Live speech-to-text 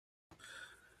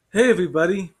Hey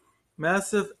everybody!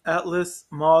 Massive Atlas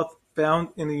moth found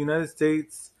in the United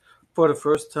States for the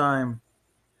first time.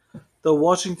 The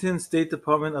Washington State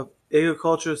Department of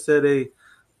Agriculture said a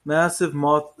massive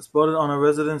moth spotted on a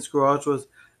resident's garage was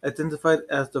identified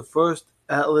as the first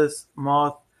Atlas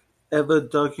moth ever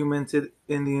documented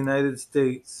in the United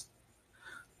States.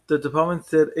 The department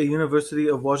said a University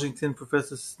of Washington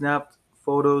professor snapped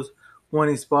photos when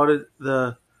he spotted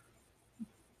the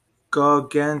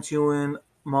gargantuan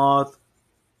moth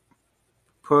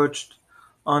perched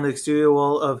on the exterior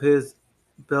wall of his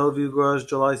Bellevue garage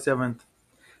July 7th,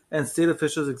 and state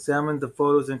officials examined the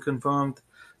photos and confirmed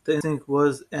the instinct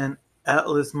was an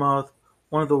Atlas moth,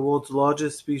 one of the world's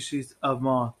largest species of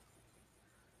moth.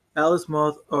 Atlas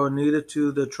moths are native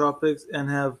to the tropics and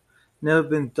have never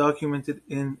been documented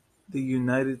in the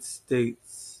United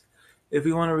States. If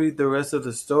you want to read the rest of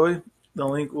the story, the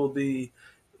link will be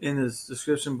in the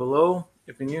description below.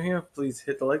 If you're new here, please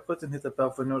hit the like button, hit the bell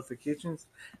for notifications.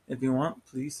 If you want,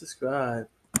 please subscribe.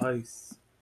 Peace.